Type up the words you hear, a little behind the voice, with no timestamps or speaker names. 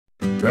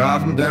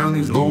Driving down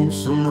these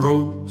lonesome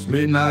roads,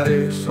 midnight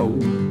air so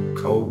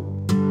cold.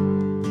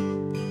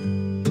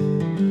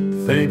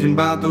 Thinking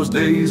about those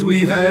days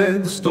we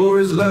had, the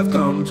stories left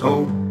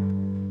untold.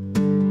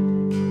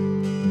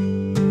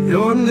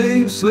 Your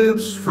name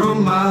slips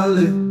from my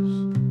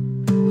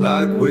lips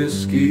like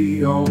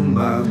whiskey on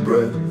my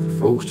breath.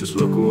 Folks just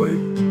look away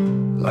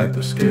like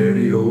they're scared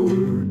of your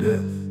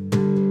death.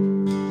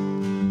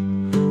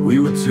 We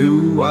were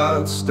two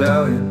wild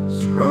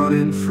stallions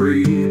running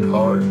free and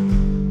hard,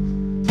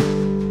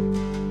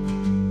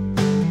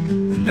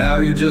 and now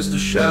you're just a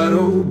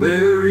shadow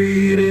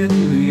buried in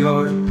the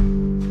yard.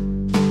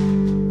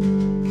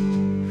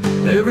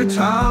 Every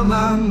time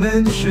I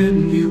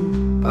mention you,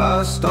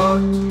 I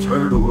start to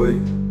turn away.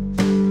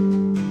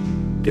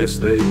 Guess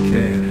they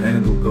can't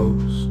handle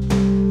ghosts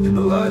in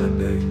the light of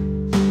day.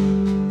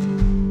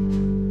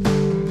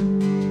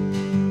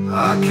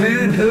 I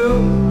can't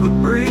help but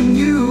bring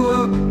you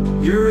up.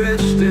 You're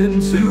etched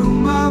into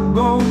my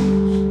bones.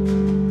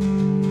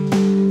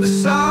 The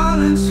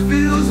silence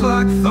feels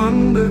like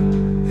thunder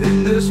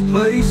in this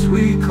place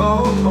we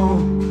call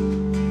home.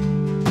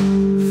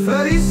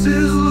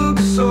 Faces look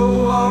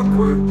so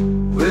awkward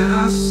when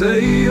I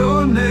say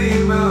your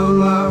name out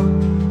loud,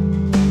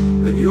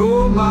 but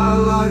you're my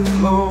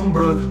lifelong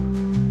brother,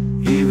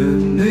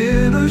 even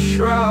in a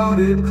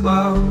shrouded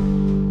cloud.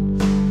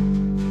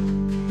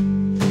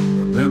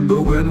 Remember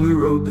when we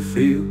rode the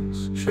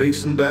fields,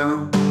 chasing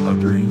down our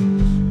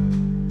dreams?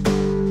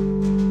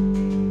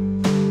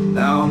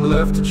 Now I'm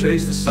left to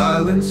chase the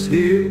silence,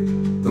 hear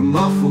the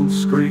muffled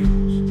screams.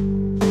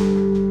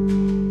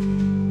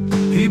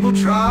 People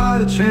try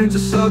to change the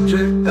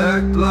subject,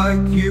 act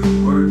like you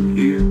weren't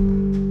here,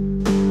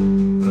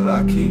 but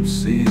I keep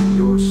seeing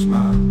your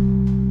smile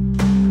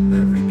in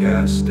every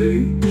gas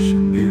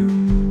station near.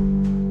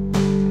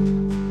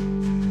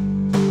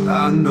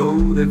 I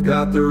know they've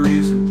got the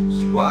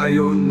reasons why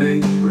your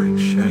name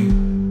brings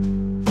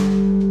shame,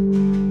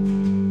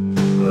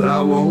 but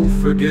I won't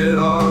forget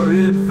our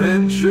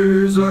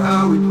adventures or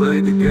how we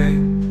played the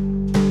game.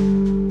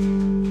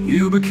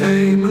 You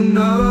became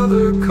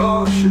another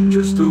caution,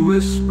 just a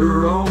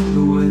whisper on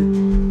the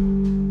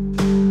wind.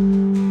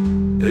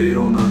 They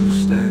don't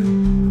understand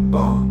the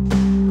bond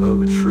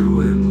of a true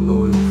and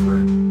loyal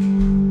friend.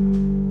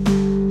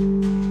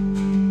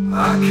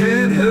 I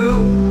can't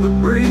help but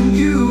bring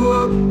you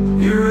up.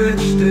 You're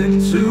etched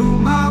into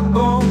my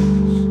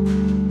bones.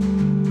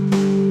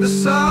 The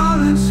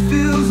silence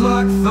feels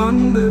like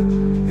thunder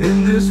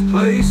in this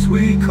place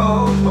we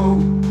call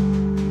home.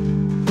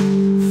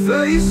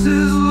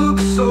 Faces look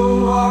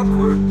so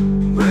awkward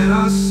when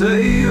I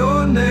say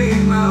your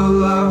name out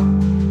loud,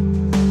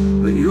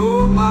 but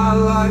you're my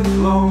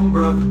lifelong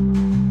brother,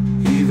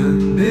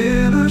 even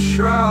in a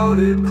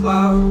shrouded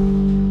cloud.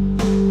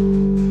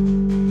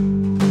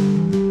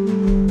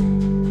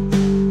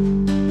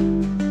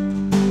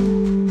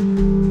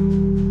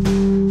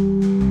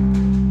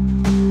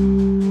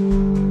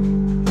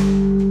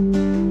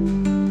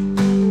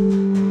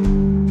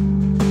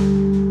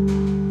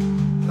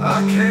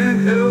 I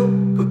can't help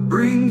but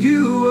bring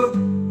you up.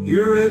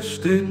 You're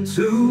etched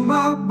into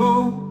my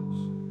bones.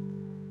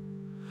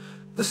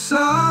 The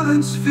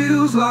silence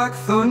feels like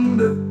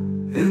thunder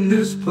in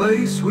this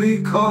place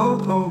we call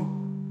home.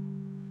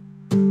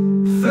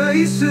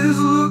 Faces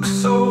look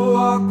so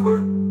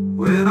awkward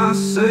when I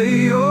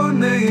say your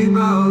name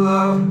out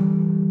loud,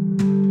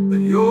 but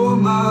you're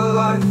my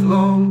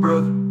lifelong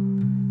brother,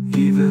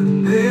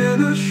 even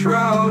in a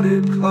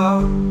shrouded cloud.